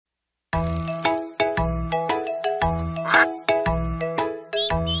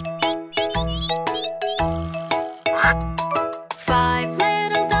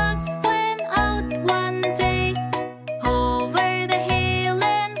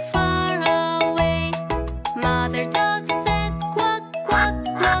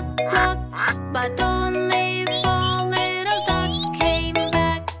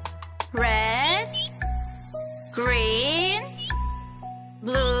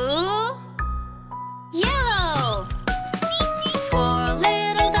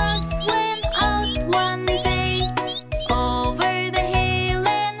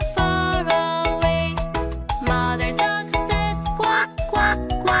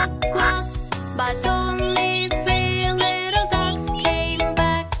but only three little ducks came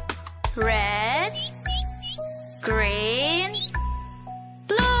back. Red, green,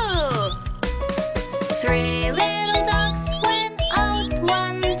 blue. Three little ducks went out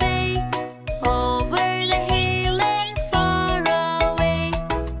one day, over the hill and far away.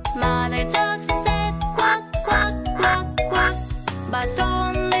 Mother duck said quack, quack, quack, quack, but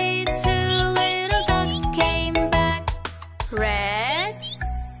only two little ducks came back. Red,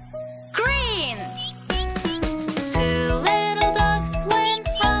 green. Two little ducks went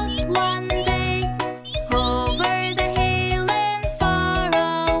out one day, over the hill and far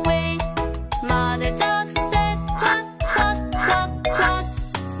away. Mother duck said quack, quack, quack, quack,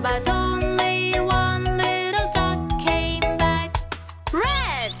 but only one little duck came back.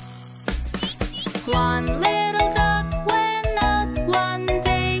 Red. One little duck went out one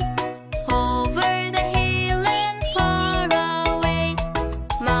day, over the hill and far away.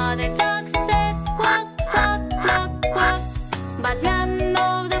 Mother duck said quack, quack, quack, quack, but none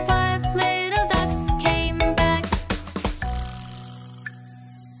of the five little ducks came back.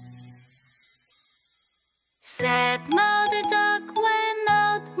 Said Mother duck went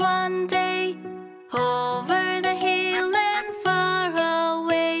out one day, over the hill and far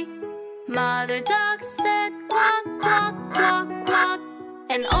away. Mother duck said quack, quack, quack, quack,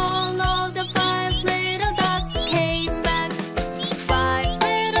 and all of the five little ducks came back. Five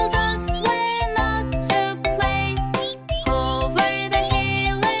little ducks went out to play, over the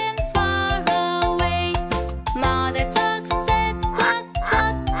hill and far away. Mother duck said quack,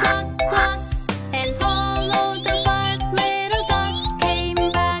 quack, quack, quack, and all of the five little ducks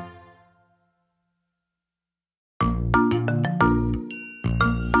came back.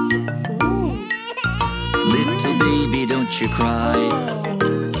 Little baby, don't you cry.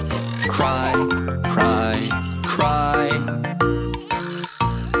 Cry, cry, cry.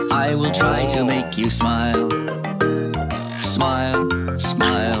 I will try to make you smile. Smile,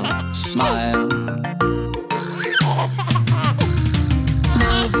 smile, smile.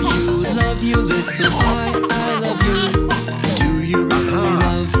 Love you, little boy, I love you. Do you really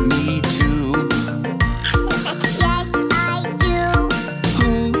love me too? Yes, I do.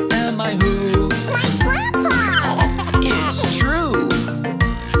 Who am I, who? My grandpa! It's true.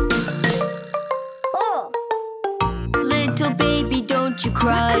 Oh. Little baby, don't you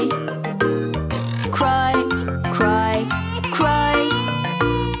cry. Cry, cry, cry.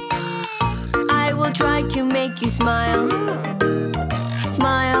 I will try to make you smile.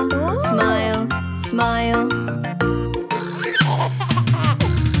 Smile, smile, smile.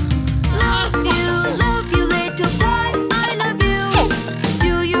 Love you, little boy, I love you.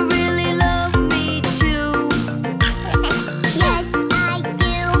 Do you really love me too? Yes, I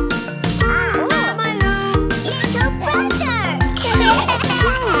do. Who am I, who? Little brother!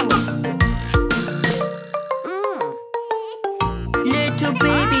 Little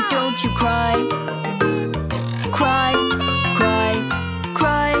baby, don't you cry. Cry, cry,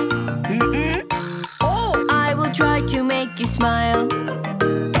 cry. I will try to make you smile.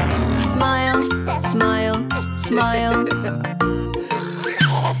 Smile, smile, smile.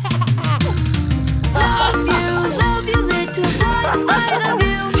 Love you, little boy, I love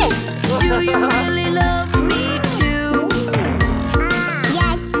you. Do you really love me too?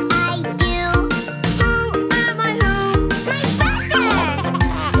 Yes, I do. Who am I, who? My brother!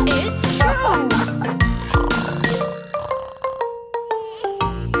 It's true.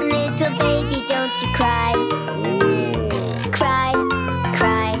 Little baby, don't you cry. Cry,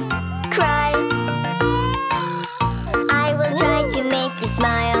 cry, cry. I will try to make you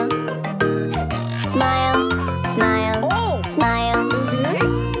smile. Smile, smile, smile.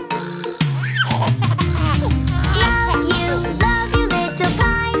 Love you, little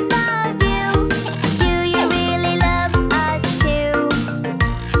pie, love you. Do you really love us too?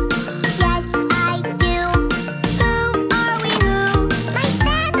 Yes, I do. Who are we, who? My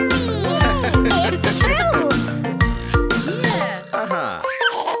family! It's true!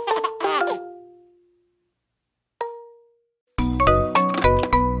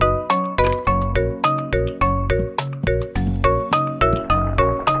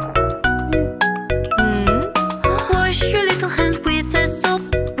 Wash your little hand with a soap,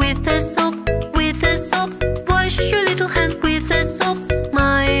 with a soap, with a soap. Wash your little hand with a soap,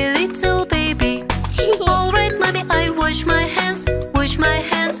 my little baby. Alright, mommy, I wash my hands, wash my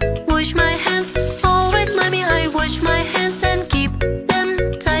hands, wash my hands. Alright, mommy, I wash my hands and keep them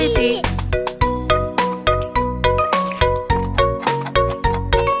tidy.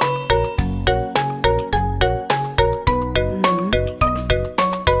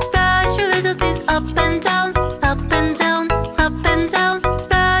 Brush your little teeth up and down, up and down, up and down.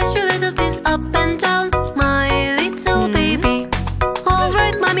 Brush your little teeth up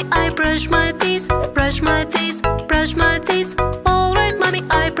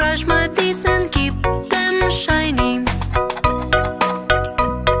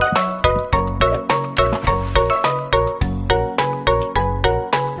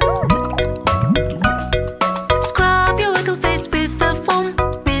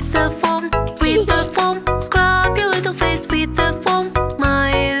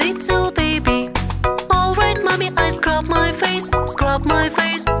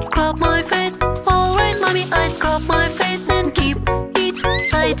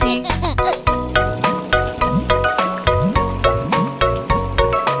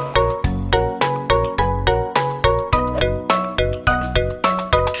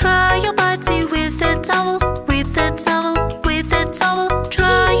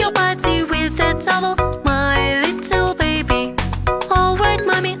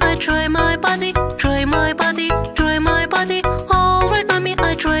try my body, try my body, try my body. Alright, mommy,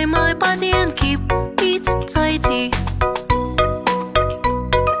 I try my body and keep it tidy.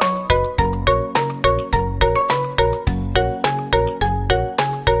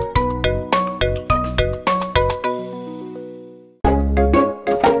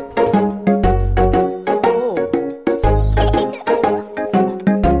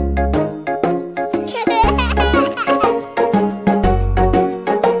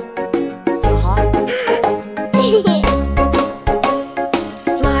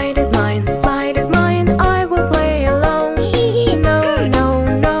 Slide is mine, slide is mine, I will play alone. No, no,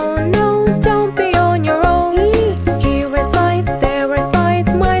 no, no, don't be on your own. Here I slide, there I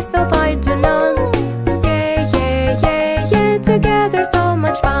slide, myself I do none. Yeah, yeah, yeah, yeah, together so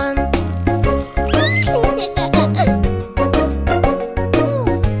much fun.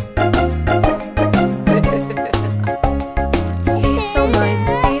 Seesaw mine,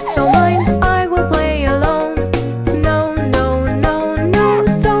 seesaw mine, I will play alone. No, no, no, no,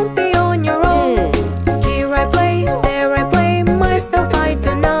 don't be on your own. Here I play, there I play, myself I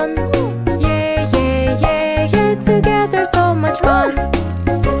do none. Yeah, yeah, yeah, yeah, together so much fun.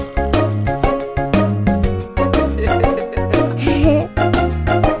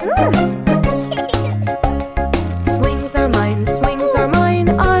 Swings are mine,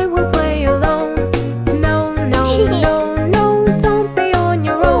 I will play alone. No, no, no, no, don't be on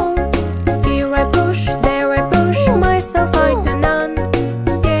your own. Here I push, there I push, myself I do none.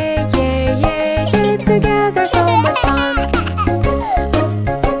 Yeah, yeah, yeah, yeah, together so much fun.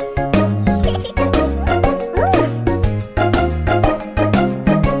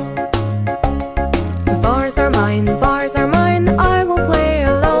 Bars are mine, I will play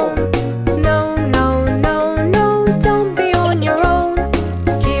alone. No, no, no, no, don't be on your own.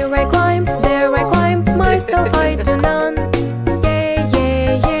 Here I climb, there I climb, myself I do none. Yeah,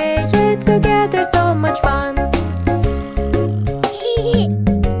 yeah, yeah, yeah, together so much fun.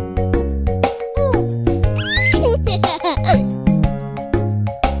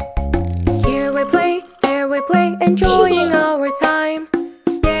 Here we play, there we play, enjoying our time.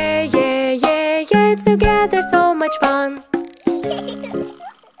 Yeah, yeah, yeah, yeah, together so much fun.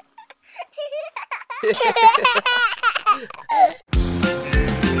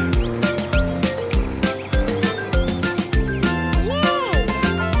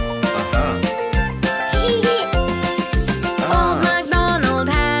 Old MacDonald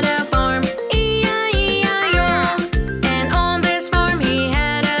had a farm, E-I-E-I-O. And on this farm he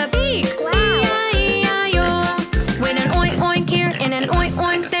had a pig, E-I-E-I-O. With an oink oink here and an oink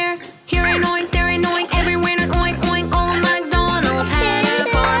oink there, here an oink, there an oink, everywhere an oink oink. Old MacDonald had a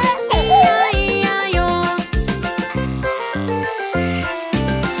farm, E-I-E-I-O.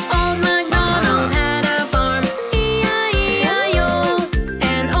 Old MacDonald had a farm, E-I-E-I-O.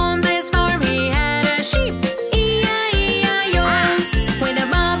 And on this farm he had a sheep, E-I-E-I-O. With a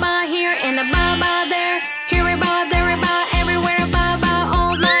ba-ba here and a ba-ba there, here a ba, there a ba, everywhere a ba-ba.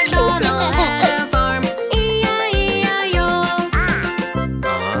 Old MacDonald had a farm, E-I-E-I-O.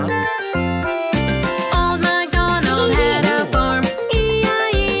 Old MacDonald had a farm,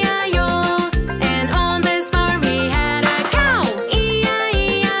 E-I-E-I-O. And on this farm he had a cow,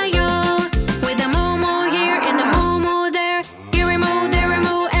 E-I-E-I-O. With a moo-moo here and a moo-moo there, here a moo, there a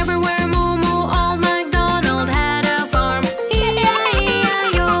moo, everywhere a moo-moo. Old MacDonald had a farm,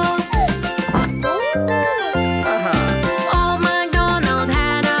 E-I-E-I-O. Old MacDonald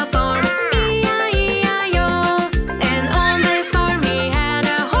had a farm, E-I-E-I-O. And on this farm he had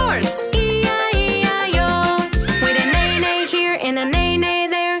a horse, E-I-E-I-O. With a neigh-neigh here and a neigh-neigh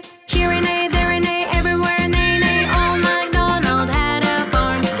there, here a neigh, there a neigh, everywhere a neigh-neigh. Old MacDonald had a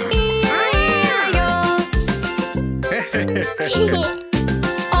farm, E-I-E-I-O.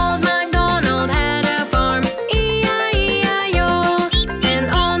 Old MacDonald had a farm, E-I-E-I-O. And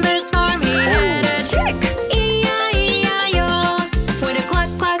on this farm he had a chick, E-I-E-I-O. With a cluck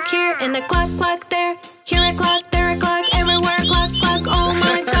cluck here and a cluck cluck there, here a cluck, there a cluck, everywhere a cluck cluck. Old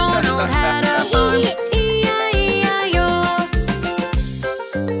MacDonald had a farm, E-I-E-I-O.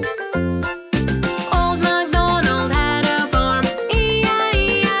 Old MacDonald had a farm,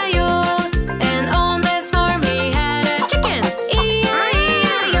 E-I-E-I-O. And on this farm he had a chicken,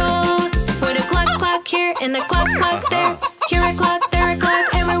 E-I-E-I-O. With a cluck cluck here and a cluck cluck there, here a cluck, there a cluck,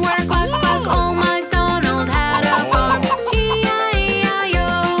 everywhere a cluck cluck. Old MacDonald had a farm, E-I-E-I-O.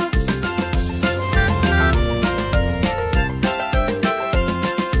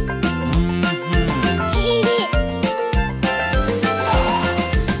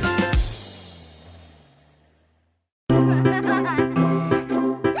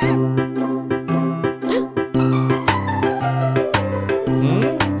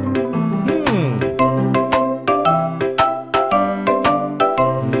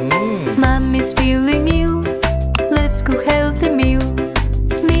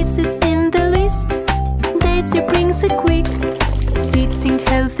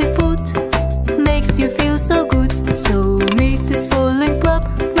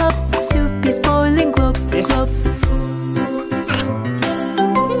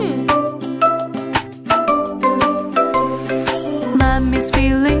 Mommy's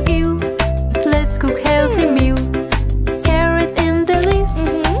feeling ill. Let's cook healthy meal. Carrot in the list.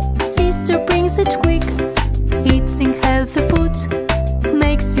 Sister brings it quick. Eating healthy food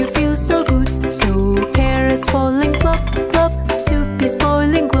makes you feel so good. So carrots falling plop, plop. Soup is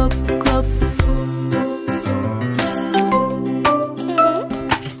boiling glop, glop.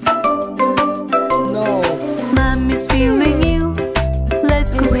 No. Mommy's feeling ill.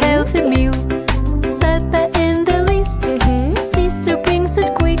 Let's cook healthy meal. Pepper in the list. Sister brings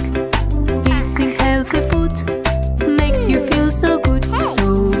it quick. Eating healthy food makes you feel so good.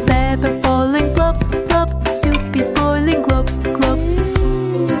 So pepper falling plop, plop. Soup is boiling glop, glop.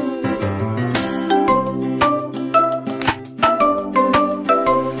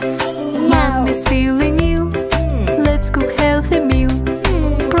 Mommy's feeling ill. Let's cook healthy meal.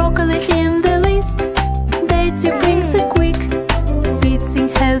 Broccoli in the list. Betty brings it quick. Eating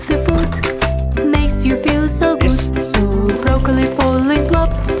healthy food makes you feel so good. So broccoli falling plop,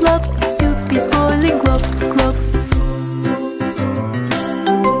 plop. Soup is boiling glop, glop.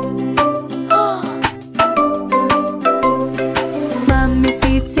 Mommy's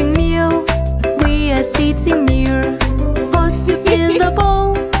eating meal. We are sitting near. Hot soup in the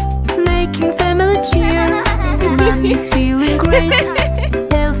bowl, making family cheer. Mommy's feeling great.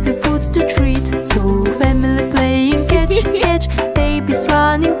 Healthy foods to treat. So family playing catch, catch. Babies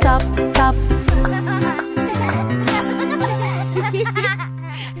running top, top.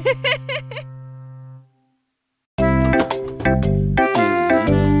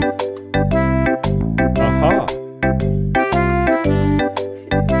 Aha.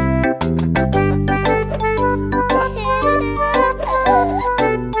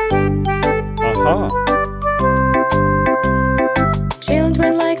 Aha.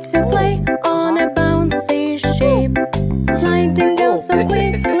 Children like to play on a bouncy ship, sliding down so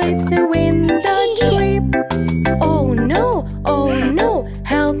quickly to win the trip. Oh no,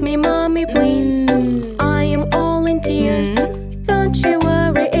 help me mommy please. I am all in tears. Don't you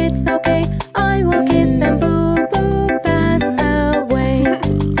worry, it's okay. I will kiss and boo boo pass away.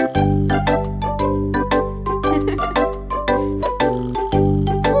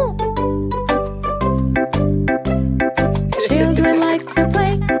 Children like to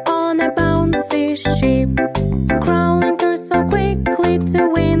play on a bouncy ship, crawling through so quickly to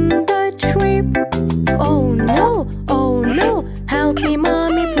win the trip. Oh no, help me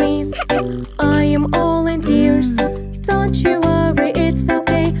mommy please. I am all in tears. Don't you worry, it's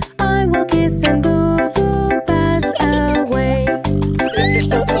okay. I will kiss and boo boo pass away.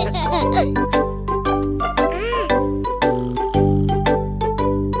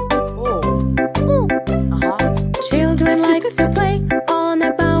 Children like to play on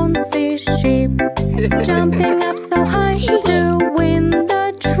a bouncy ship, jumping up so high to win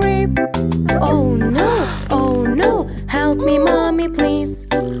the trip. Oh no, help me mommy please.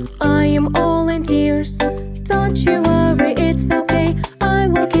 I am all in tears. Don't you worry, it's okay. I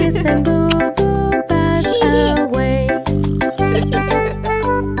will kiss and boo boo pass away.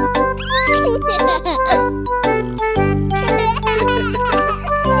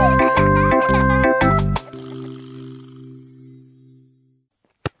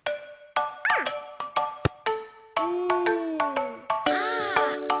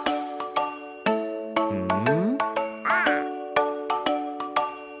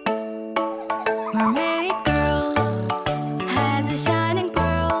 Mermaid girl has a shining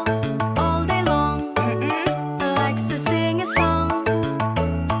pearl all day long. Likes to sing a song.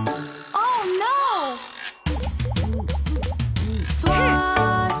 Oh no!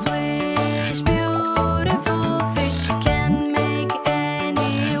 Swan, swish, beautiful fish can make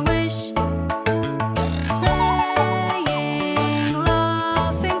any wish. Playing,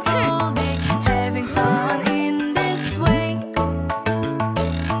 laughing all day, having fun in this way.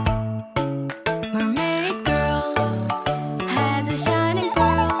 Mermaid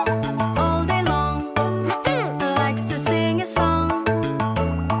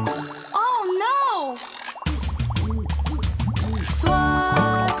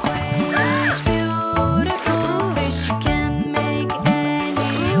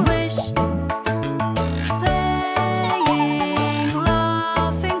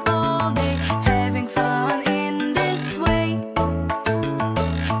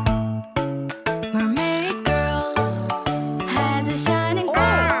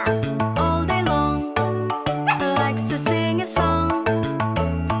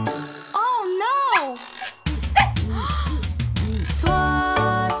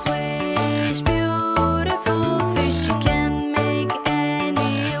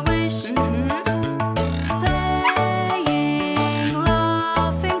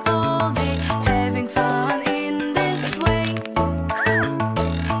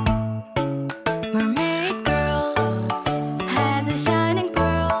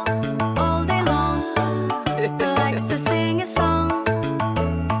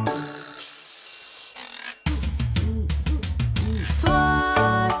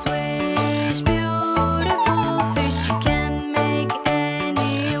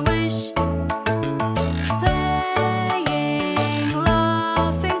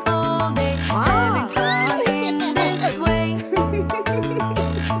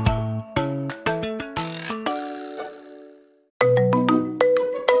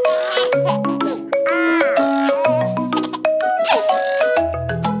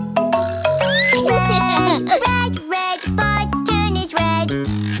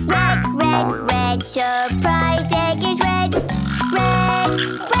red, red. Surprise egg is red. Red,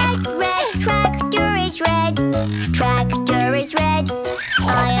 red, red. Tractor is red. Tractor is red.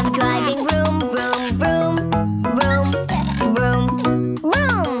 I am driving vroom, vroom, vroom. Vroom, vroom,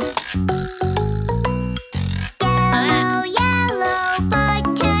 vroom. Yellow, yellow.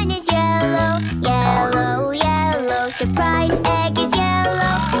 Button is yellow. Yellow, yellow. Surprise egg is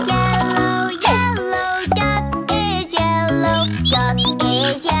yellow. Yellow, yellow. Duck is yellow. Duck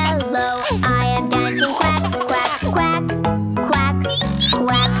is yellow. I am dancing quack, quack, quack. Quack,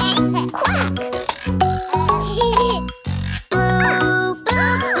 quack, quack. Blue,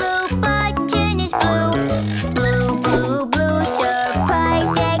 blue, blue. Button is blue. Blue, blue, blue.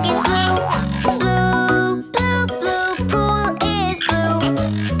 Surprise egg is blue. Blue, blue, blue. Pool is blue.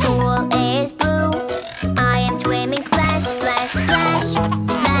 Pool is blue. I am swimming splash, splash, splash.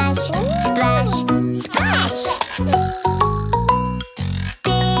 Splash, splash, splash.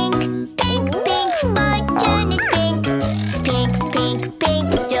 Pink, pink, pink. Button is pink. Pink, pink, pink.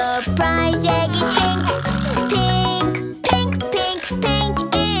 Surprise egg is pink. Pink, pink, pink. Paint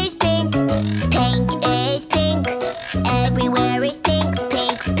is pink. Paint is pink. Everywhere is pink,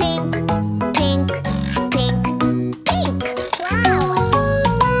 pink, pink. Pink, pink, pink.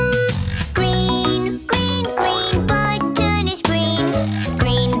 Green, green, green. Button is green.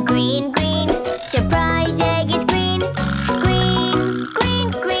 Green, green, green. Surprise egg is green. Green,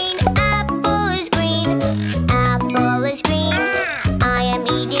 green, green. Apple is green. Apple is green. I am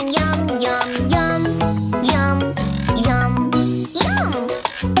eating yum, yum, yum. Yum, yum, yum.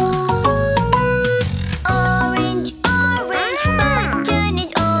 Orange, orange. Button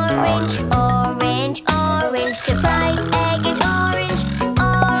is orange. Orange, orange. Surprise egg is orange.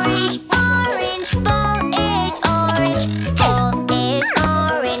 Orange, orange. Ball is orange. Ball is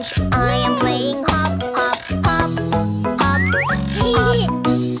orange. I am playing hop, hop, hop. Hop, hop,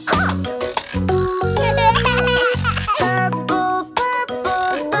 hop. Purple,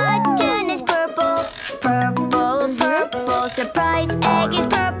 purple. Button is purple. Purple, purple. Surprise egg is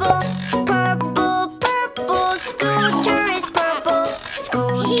purple. Purple, purple. Scooter is purple.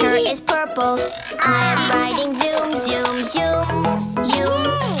 Scooter is purple. I am riding zoom, zoom, zoom. Zoom,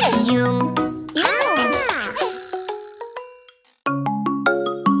 zoom, zoom.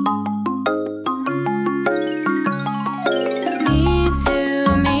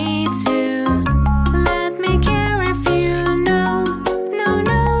 Me too. Let me care if you know. No,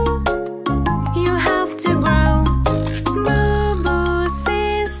 no, you have to grow. Boo boo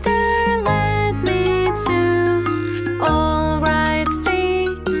sister, let me too. Alright, see,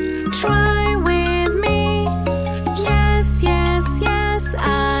 try with me. Yes, yes, yes,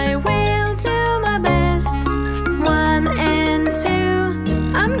 I will.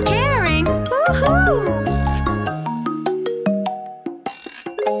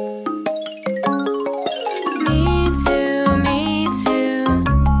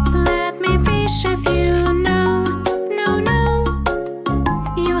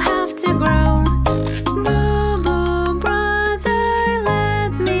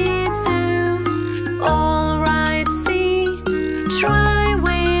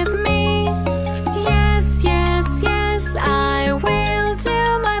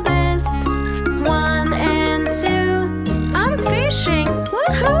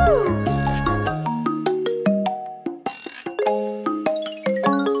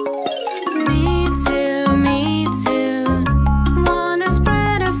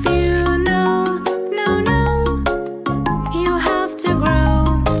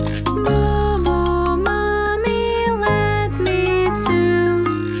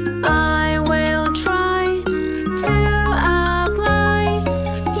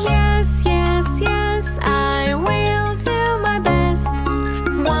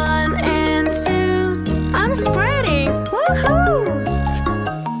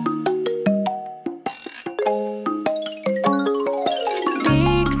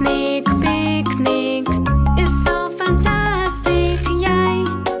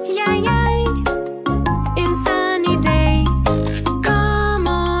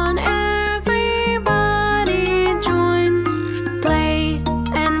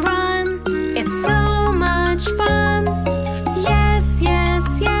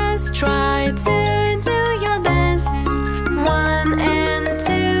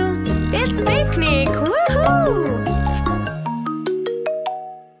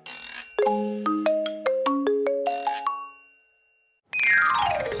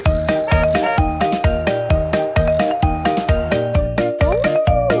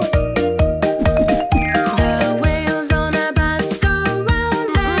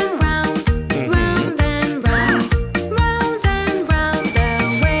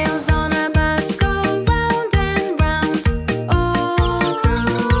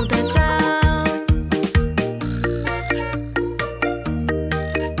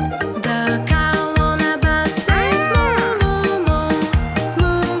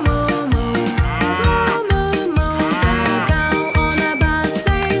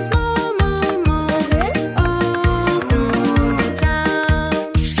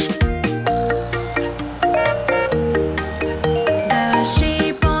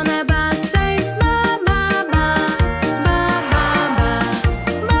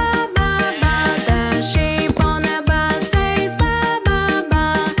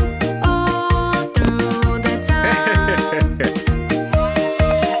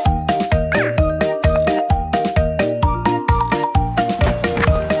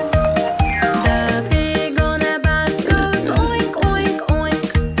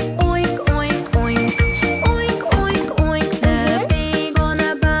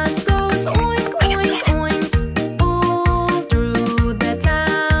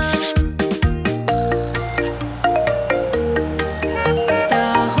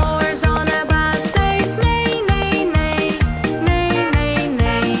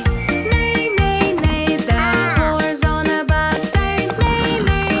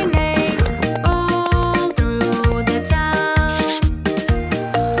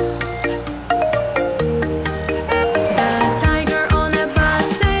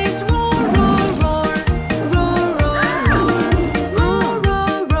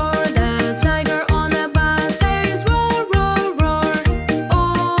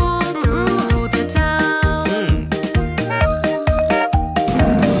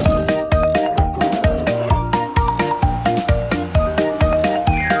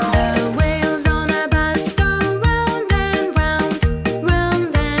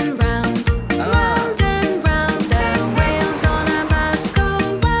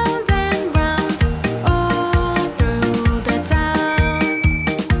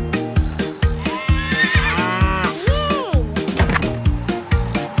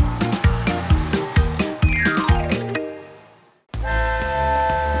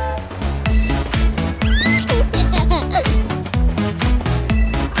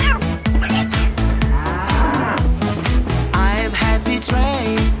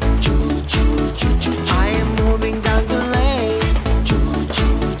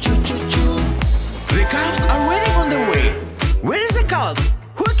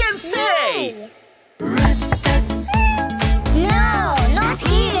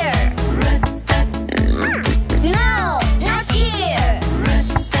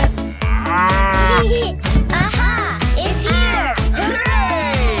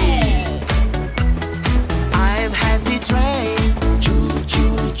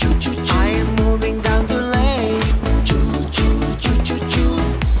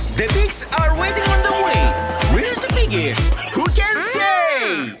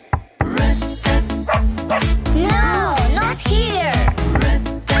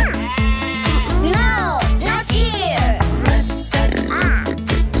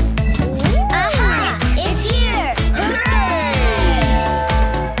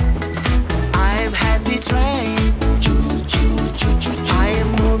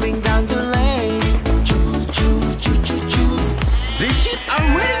 are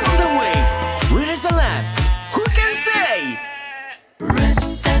waiting on the way. Where is the lamb? Who can say?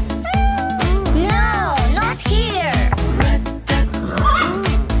 No, not here.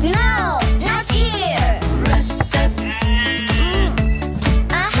 No, not here.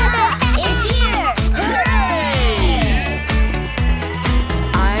 Aha, it's here. Hooray!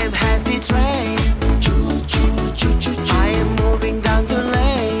 I am happy train. I am moving down the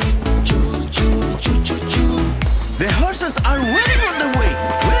lane. The horses are waiting on the way.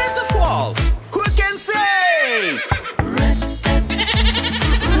 Where is the fall? Who can say?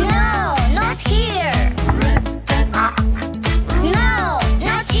 No, not here. No,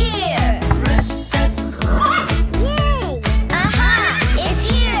 not here. Aha, it's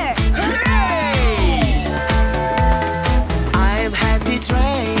here. Hooray! I am happy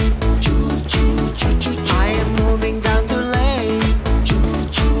train. I am moving down the lane.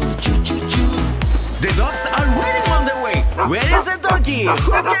 The dogs are waiting on the way. Where is the doggy?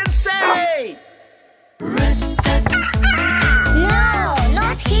 Who can say? No,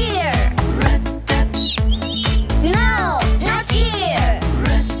 not here. No, not here.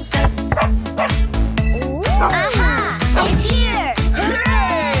 Aha, it's here.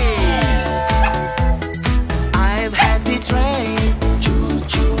 Hooray! I am happy train.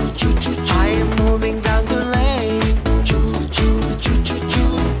 I am moving down the lane.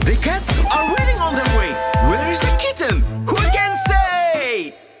 The cats are waiting on the way. Where is the kitten? Who can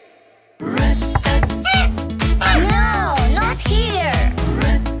say?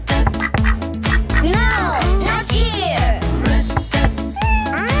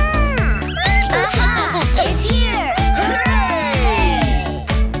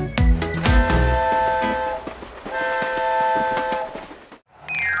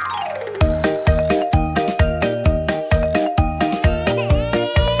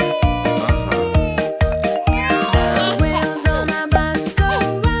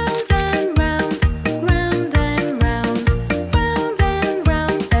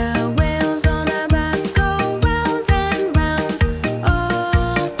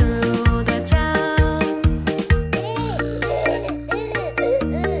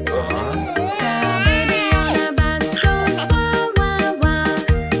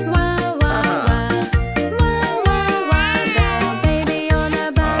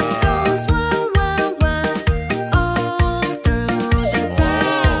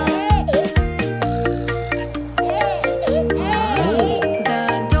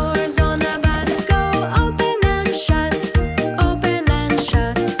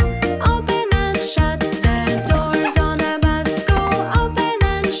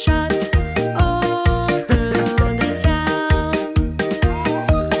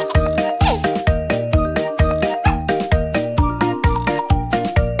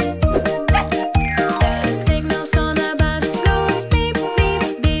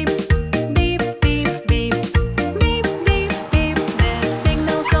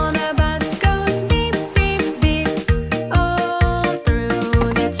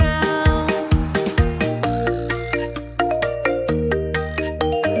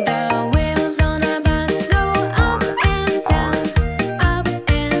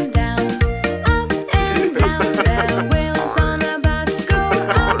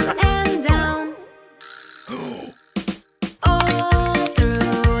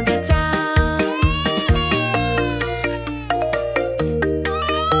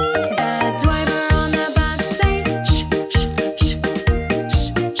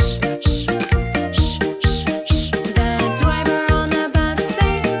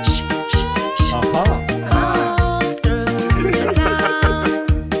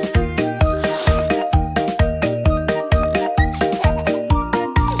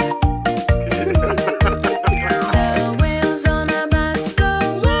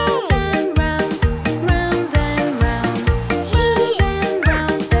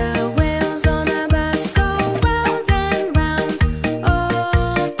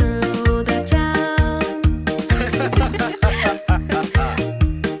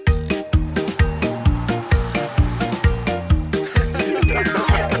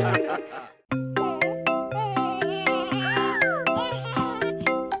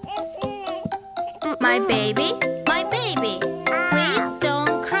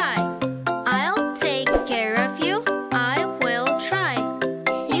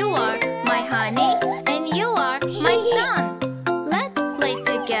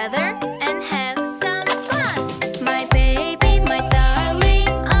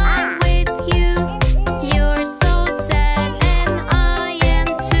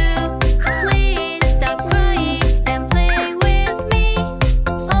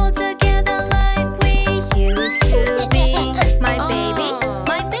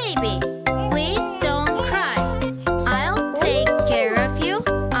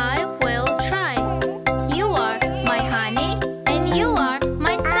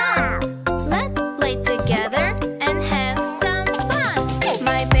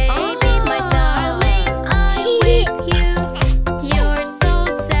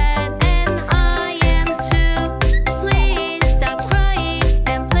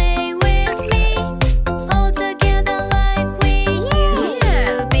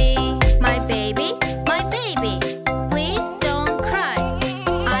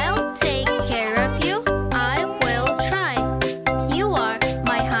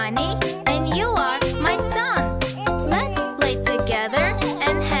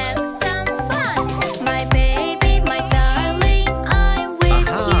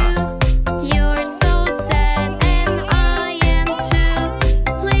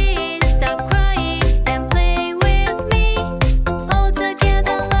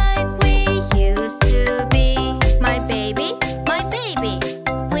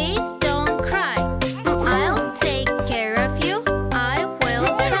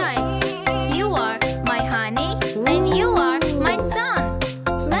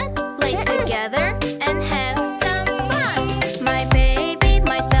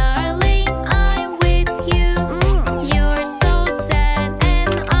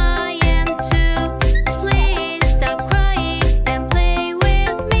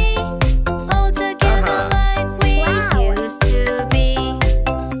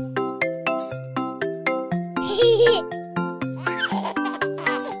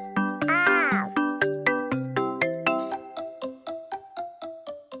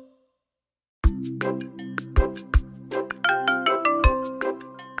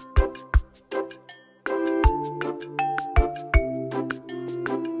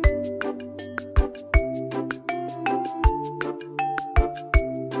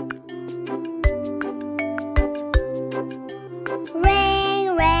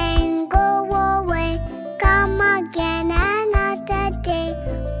 Rain, rain, go away. Come again another day.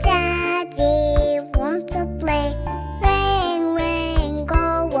 Daddy wants to play. Rain, rain,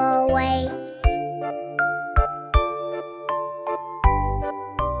 go away.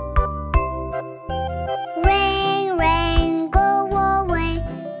 Rain, rain, go away.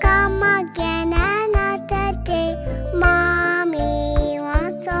 Come again another day. Mommy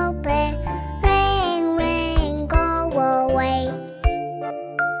wants to play. Rain, rain, go away.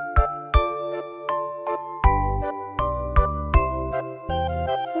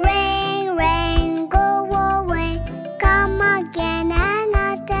 Rain, rain, go away. Come again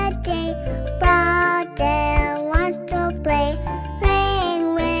another day. Brother wants to play.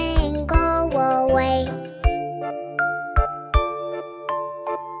 Rain, rain, go away.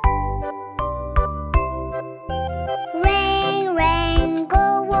 Rain, rain,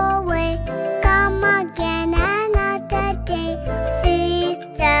 go away. Come again another day.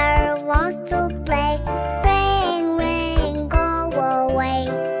 Sister wants to play. Rain, rain, go away.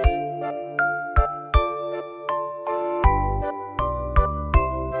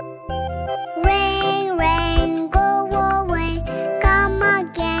 Rain, rain, go away. Come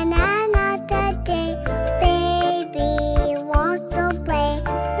again another day. Baby wants to play.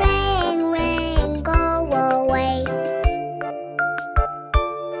 Rain, rain, go away.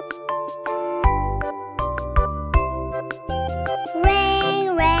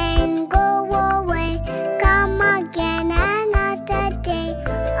 Rain, rain, go away. Come again another day.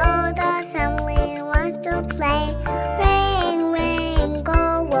 All the family wants to play. Rain, rain, go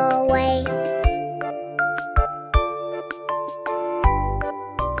away.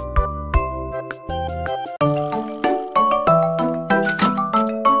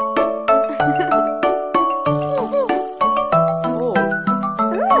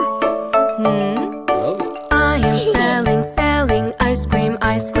 I am selling ice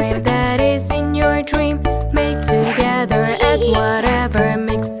cream that is in your dream. Make together, add whatever,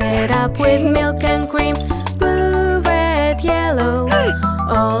 mix it up with milk and cream. Blue, red, yellow,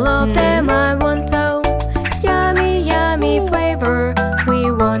 all of them I want to. Yummy, yummy flavor,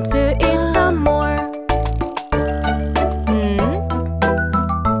 we want to eat some more.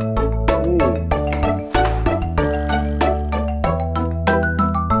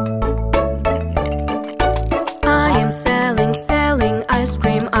 I am selling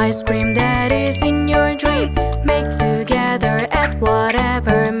ice cream that is in your dream. Make together, add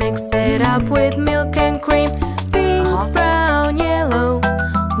whatever, mix it up with milk and cream. Pink, brown, yellow,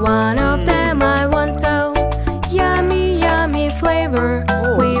 one of them I want to. Yummy, yummy flavor,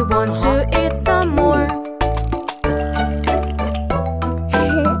 we want to eat some more.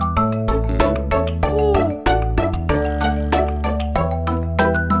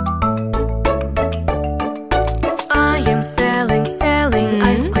 I am selling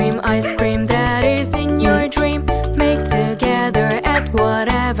ice cream that is in your dream. Make together, add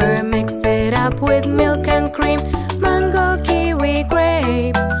whatever, mix it up with milk and cream. Mango, kiwi,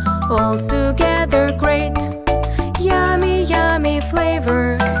 grape, all together great. Yummy, yummy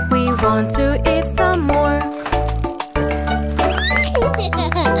flavor, we want to eat some more.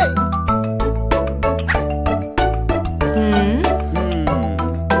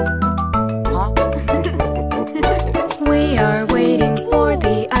 We are waiting for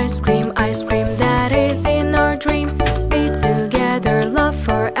the ice cream that is in our dream. Be together, love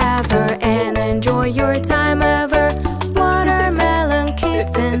forever, and enjoy your time ever. Watermelon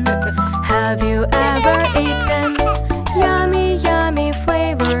kitten, have you ever eaten? Yummy, yummy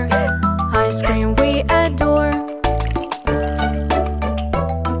flavor, ice cream we adore.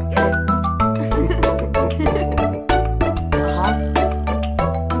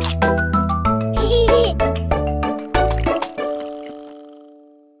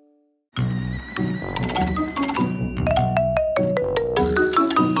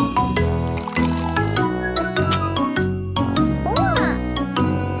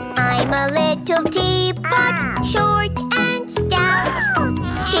 I'm a little teapot, short and stout.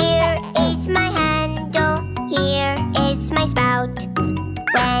 Here is my handle, here is my spout.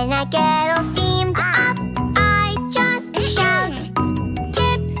 When I get all steamed up, I just shout.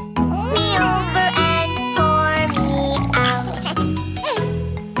 Tip me over and pour me out.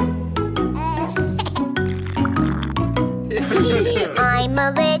 I'm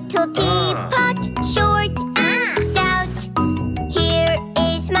a little teapot, short and stout. Here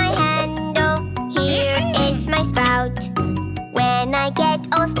is my handle, here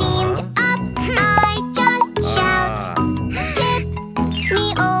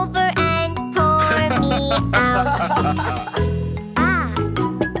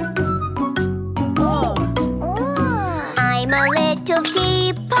I'm a little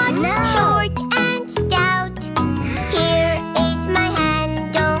teapot, short and stout. Here is my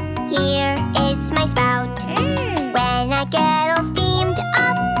handle, here is my spout. When I get all steamed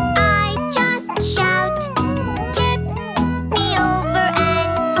up, I just shout, tip me over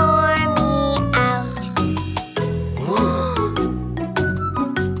and pour me out.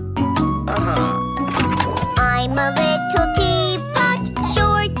 I'm a little teapot,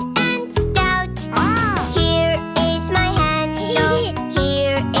 short and stout. Here is my handle,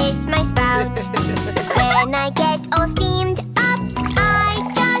 here is my spout. When I get all steamed up, I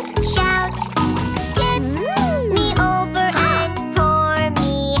just shout, tip me over and pour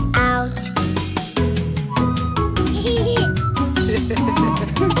me out.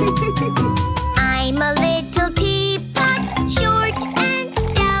 I'm a little teapot, short and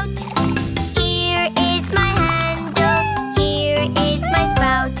stout. Here is my handle, here is my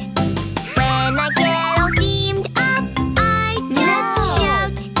spout. When I get all steamed up, I just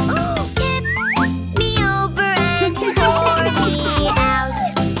shout, tip me over and pour me out.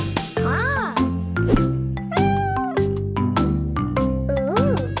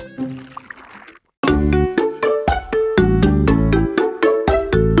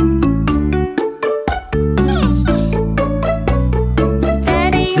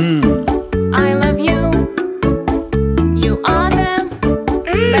 Daddy, I love you. You are the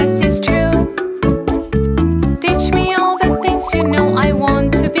best, it's true. Teach me all the things you know. I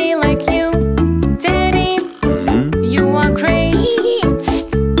want to be like you. Daddy, you are great.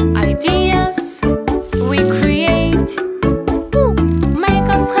 Ideas we create make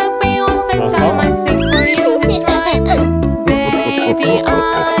us happy all the time. I sing for you this rhyme. Daddy,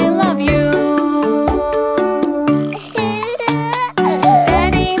 I love you.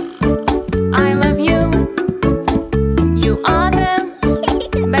 Daddy, I love you. You are the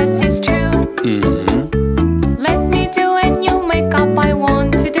best, it's true.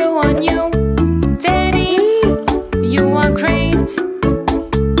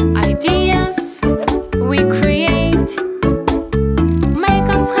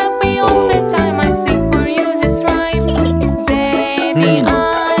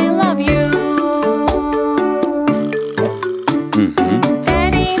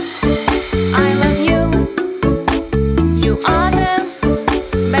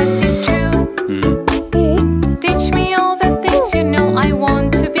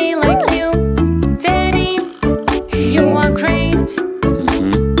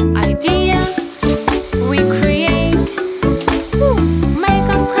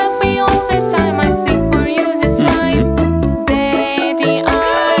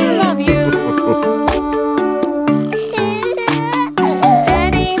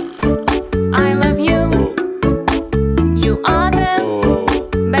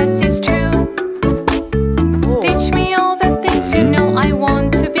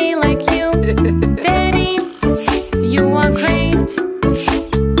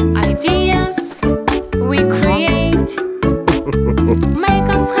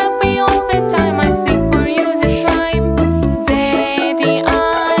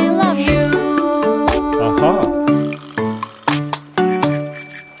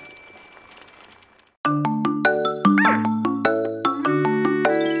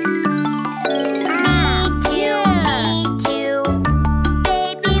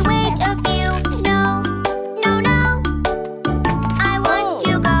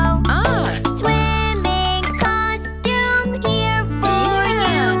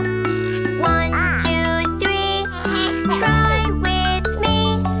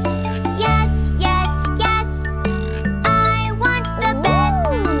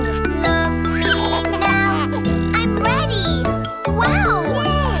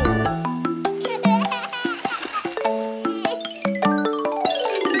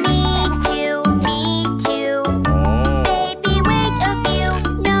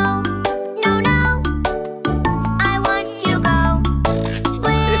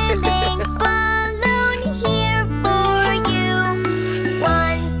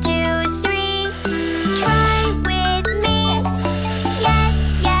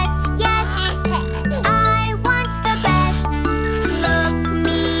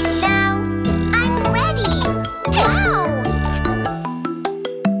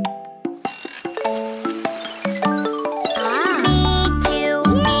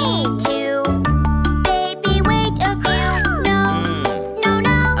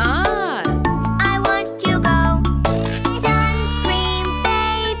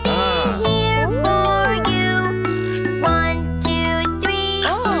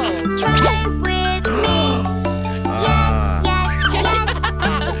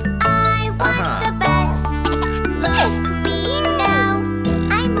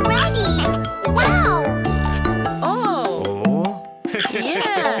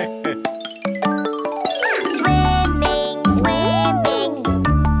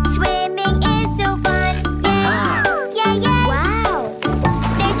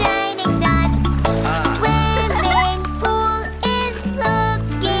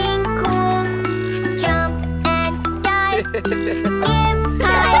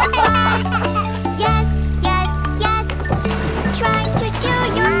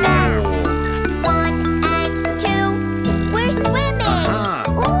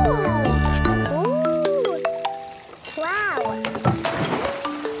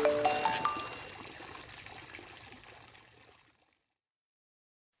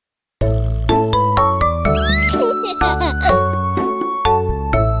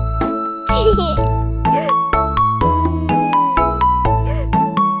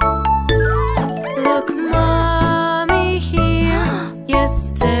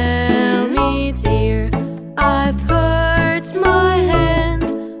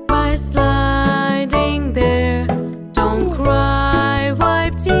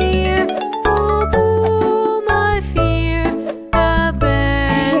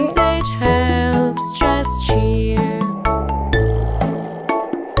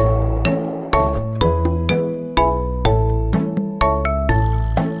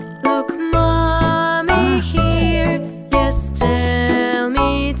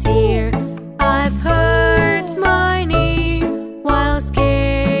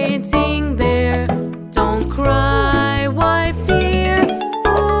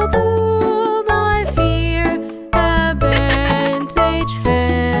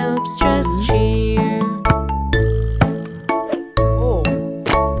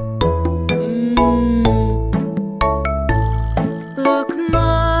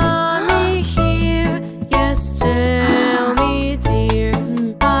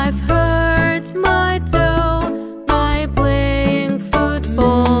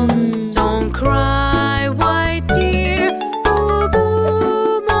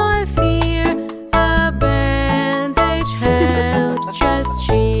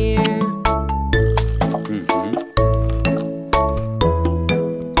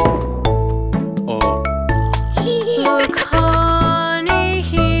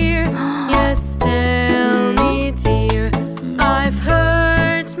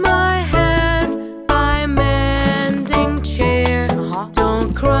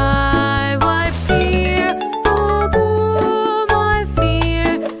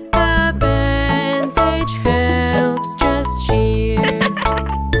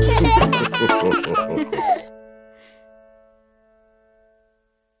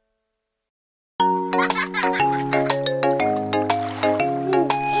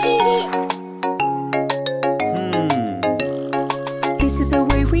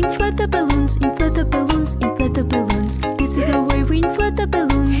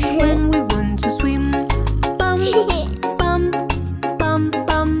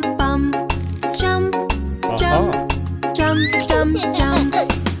 jump.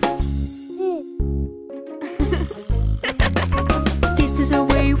 This is the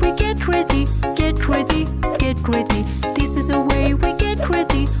way we get ready, get ready, get ready. This is the way we get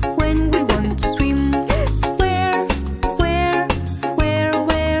ready when we want to swim. Where?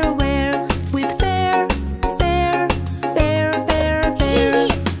 With bear, bear, bear, bear, bear.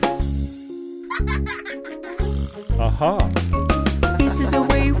 Aha. This is the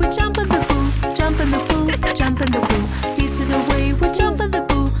way we jump in the pool, jump in the pool, jump in the pool. This is the way we jump in the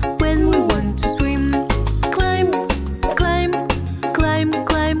pool when we want to swim. Climb, climb, climb,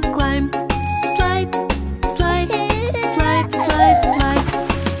 climb, climb. Slide, slide, slide, slide, slide.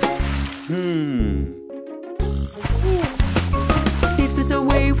 This is the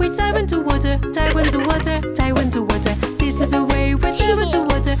way we dive into water, dive into water, dive into water. This is the way we dive into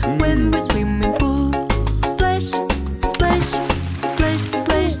water when we swim in pool. Splash, splash, splash,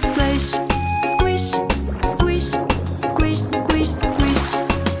 splash, splash. Squish, squish, squish, squish, squish.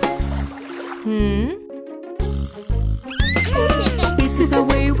 This is the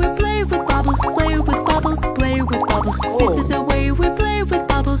way we play with bubbles, play with bubbles, play with bubbles. This is the way we play with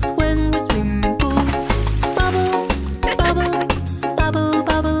bubbles when we swim in pool. Bubble, bubble, bubble,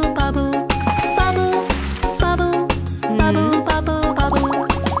 bubble, bubble. Bubble, bubble, bubble, bubble, bubble.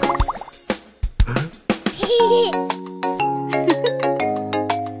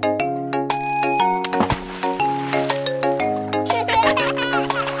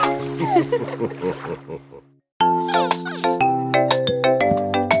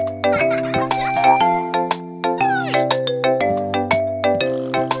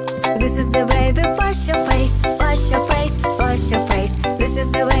 This is the way we wash your face, wash your face, wash your face. This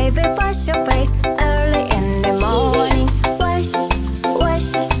is the way we wash your face early in the morning. Wash,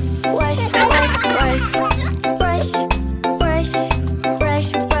 wash, wash, wash, wash. Brush, brush, brush,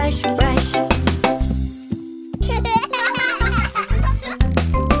 brush, brush.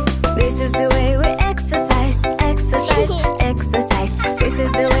 This is the way we exercise, exercise, exercise. This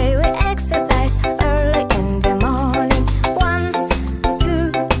is the way we exercise early in the morning. 1,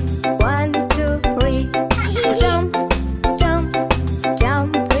 2, 1, 2, 3. Jump, jump,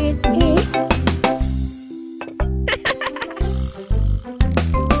 jump with me.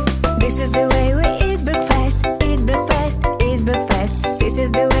 This is the way we eat breakfast, eat breakfast, eat breakfast. This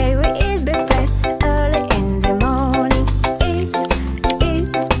is the way we eat breakfast early in the morning. Eat, eat,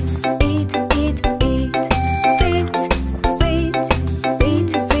 eat, eat, eat. Feed, feed, feed,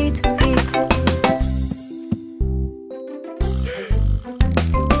 feed, feed.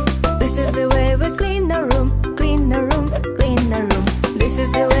 This is the way we clean the room, clean the room, clean the room. This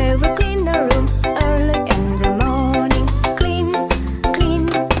is the way we clean the room early in the morning. Clean, clean,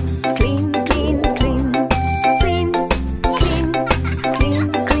 clean, clean, clean. Clean, clean, clean,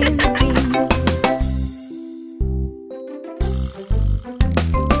 clean, clean.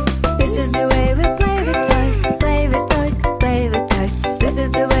 This is the way we play with toys, play with toys, play with toys. This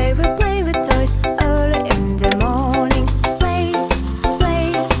is the way we play with toys early in the morning. Play, play,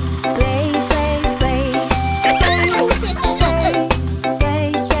 play, play, play. Play,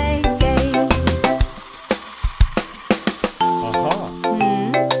 yay, yay, yay. Aha.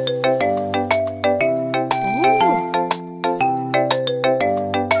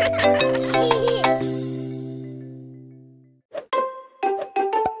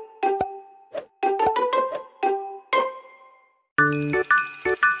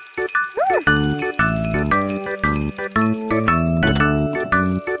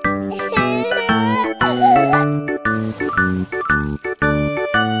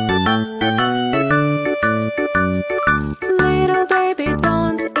 Little baby,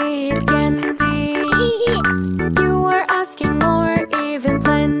 don't eat candy. You are asking more, even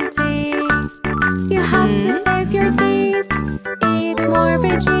plenty. You have to save your teeth, eat more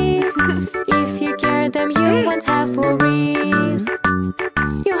veggies. If you care them, you won't have worries.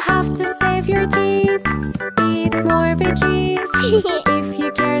 You have to save your teeth, eat more veggies. If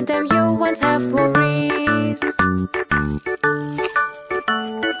you care them, you won't have worries.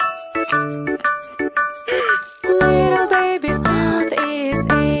 Little baby's mouth is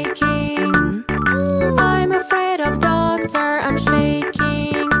aching. I'm afraid of doctor, I'm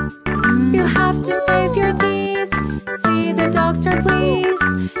shaking. You have to save your teeth, see the doctor please.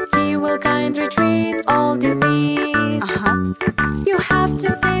 He will kindly treat all disease. You have to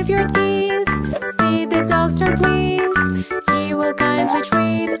save your teeth, see the doctor please. He will kindly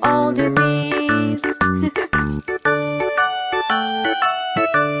treat all disease.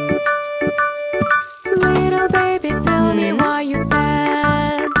 Little baby, tell me why you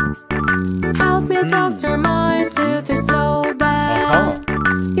sad. Help me, doctor, my tooth is so bad.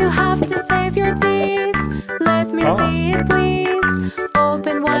 You have to save your teeth, let me see it please.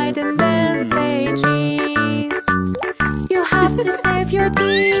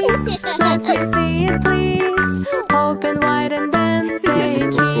 it please. Open wide and then say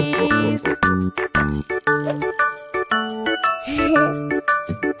cheese.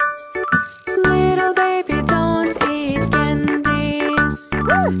 Little baby, don't eat candies.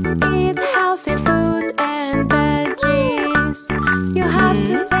 Eat healthy food and veggies. You have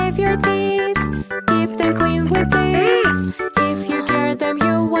to save your teeth. Keep them clean with this. If you care them,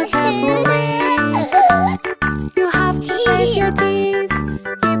 you won't have worries. You have to save your teeth.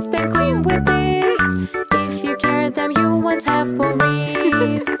 Keep them clean with this. If you care them, you won't have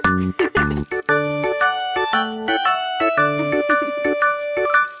worries.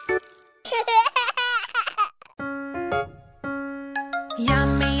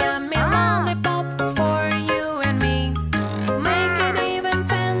 Yummy, yummy lollipop for you and me. Make it even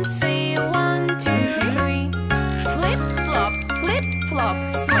fancy. 1, 2, 3. Flip flop,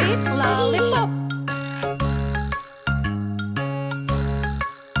 sweet lollipop.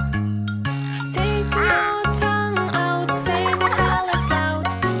 Stick your tongue out, say the colors loud.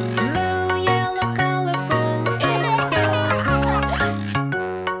 Blue, yellow, colorful, it's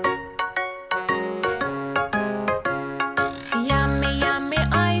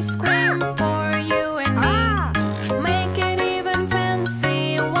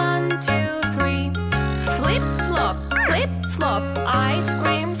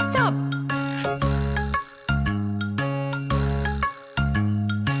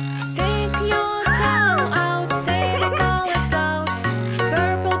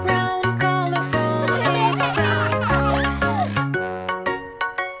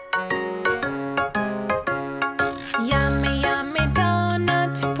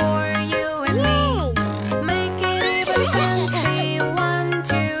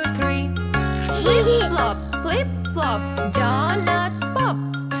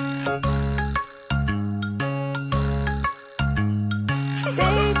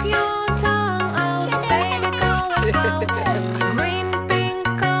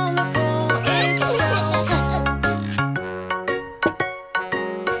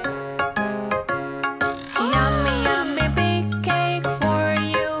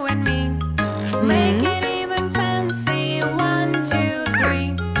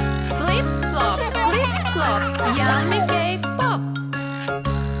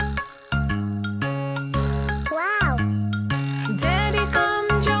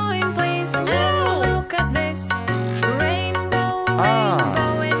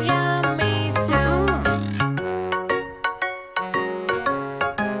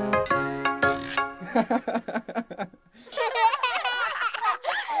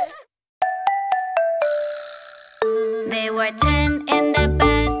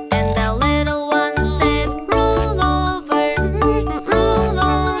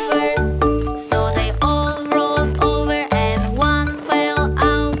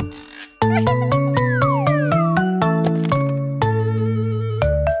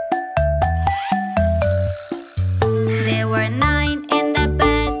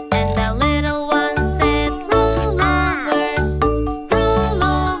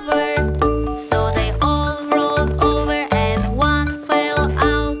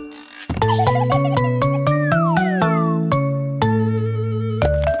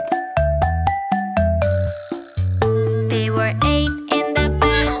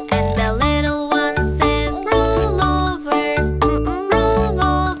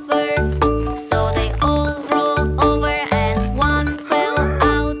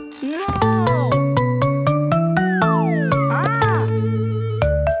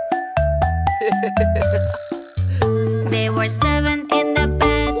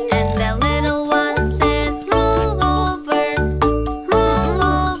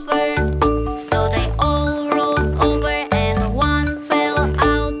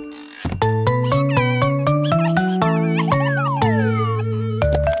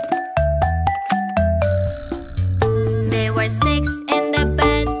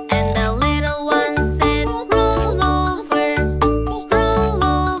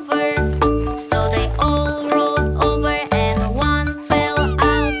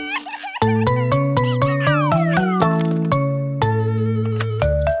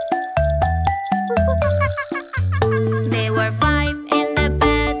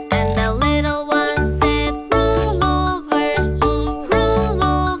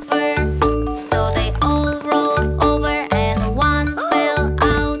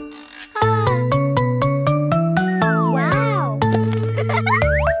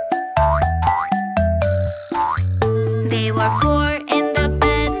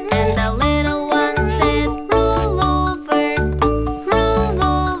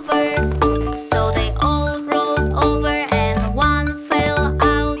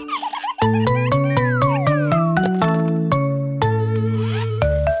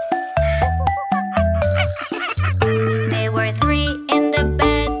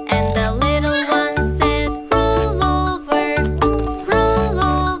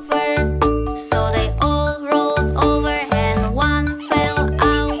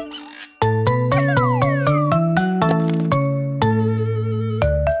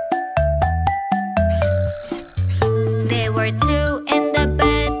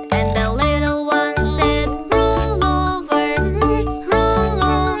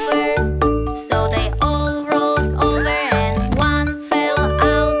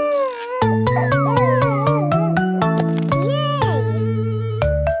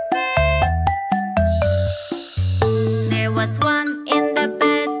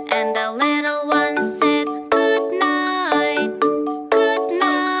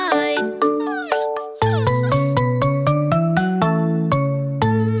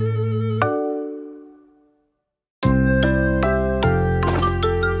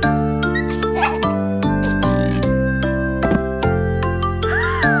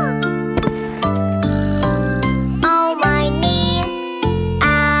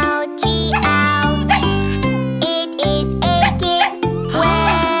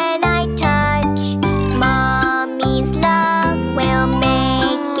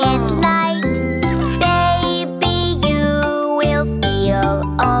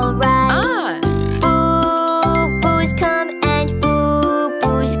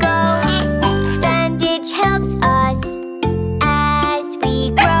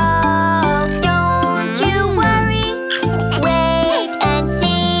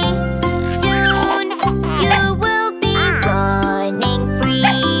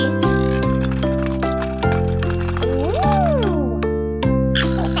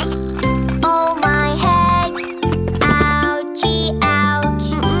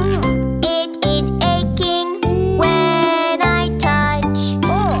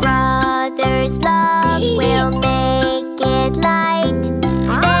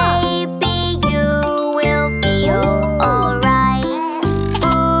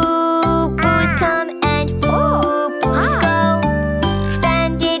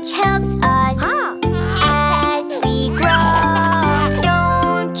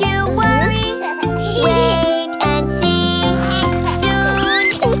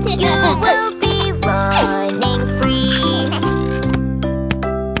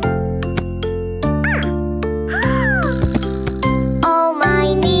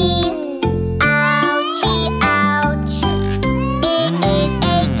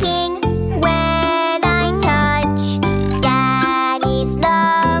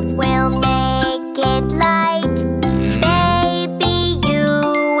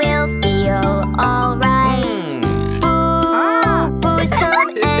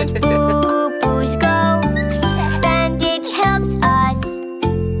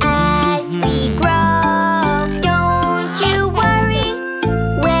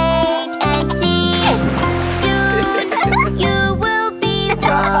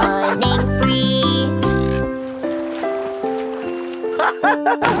On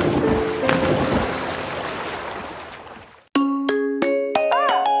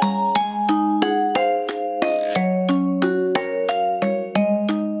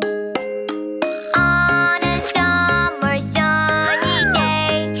a summer sunny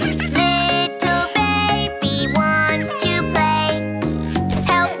day, little baby wants to play.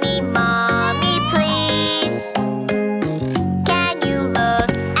 Help me, mommy, please. Can you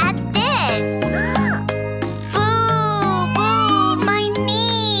look at this? Boo, boo, my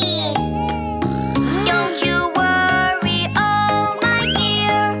knee. Don't you worry, oh my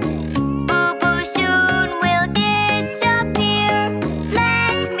dear. Boo boo soon will disappear.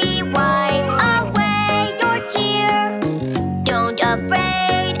 Let me wipe away your tear. Don't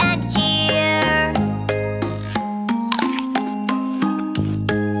afraid and cheer.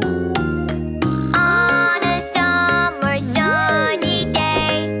 On a summer sunny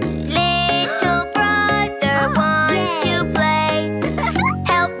day, little brother wants to play.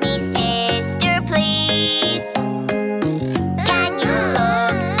 Help me, sister, please. Can you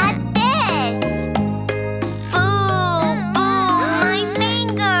look at this? Boo, boo, my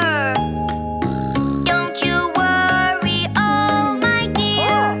finger. Don't you worry, oh my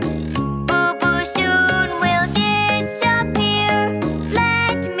dear. Boo boo soon will disappear.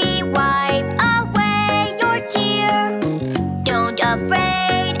 Let me wipe away your tear. Don't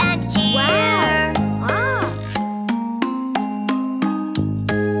afraid and cheer.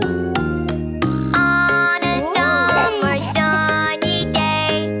 On a summer sunny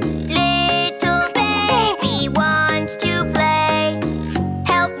day, little baby wants to play.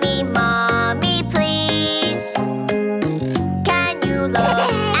 Help me, mommy, please. Can you look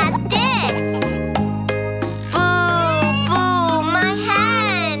at this? Boo, boo, my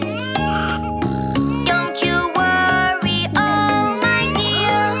hand. Don't you worry, oh my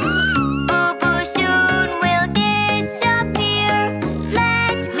dear. Boo boo soon will disappear.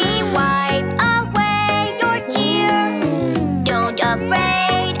 Let me wipe away your tear. Don't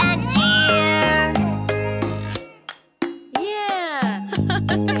afraid and cheer.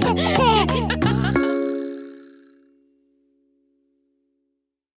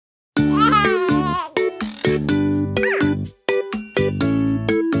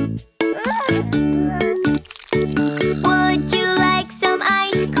 Would you like some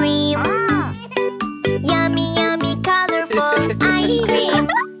ice cream? Yummy, yummy, colorful ice cream.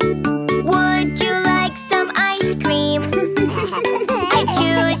 Would you like some ice cream? I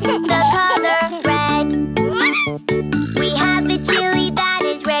choose the color red. We have the chili that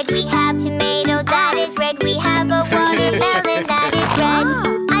is red. We have tomato that is red. We have a watermelon that is red.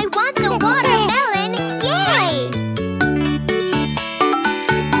 I want the watermelon! Yay!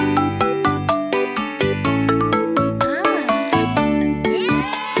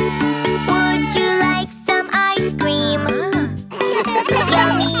 Would you like some ice cream?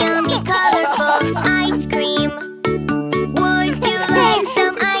 Yummy, yummy, colorful ice cream. Would you like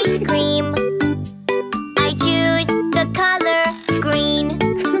some ice cream? I choose the color green.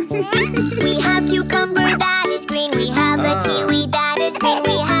 We have cucumber that is green. We have a kiwi that is green.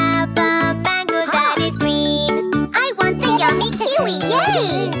 We have a mango that is green. I want the yummy kiwi!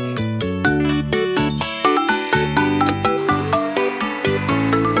 Yay!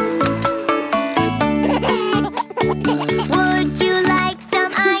 Would you like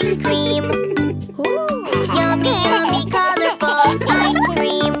some ice cream? Yummy, yummy, colorful ice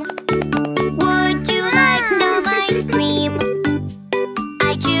cream. Would you like some ice cream? I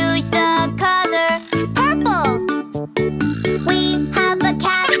choose the color purple. We have a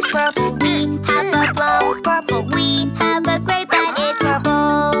cabbage purple. We have a plum purple. We have a grape that is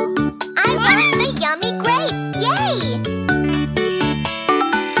purple. I want the yummy grape! Yay!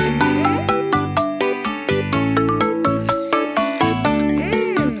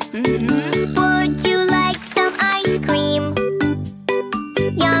 Would you like some ice cream?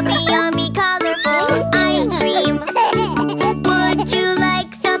 Yummy, yummy, colorful ice cream. Would you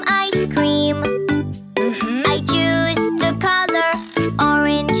like some ice cream? I choose the color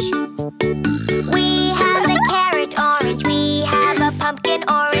orange.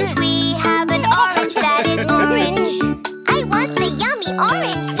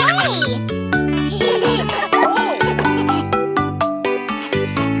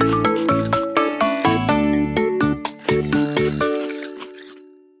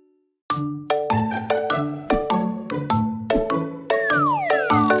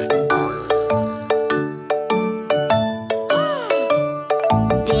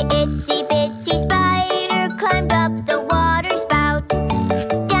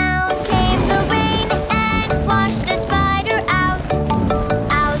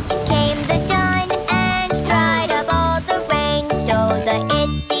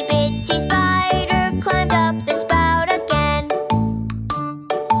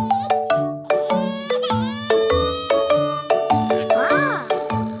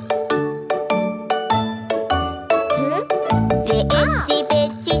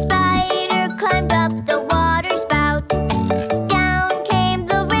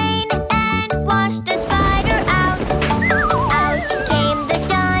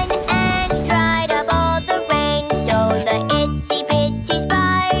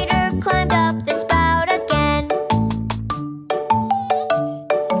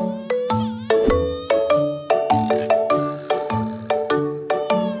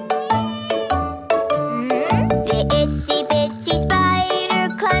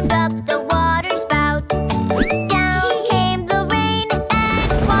 climbed up the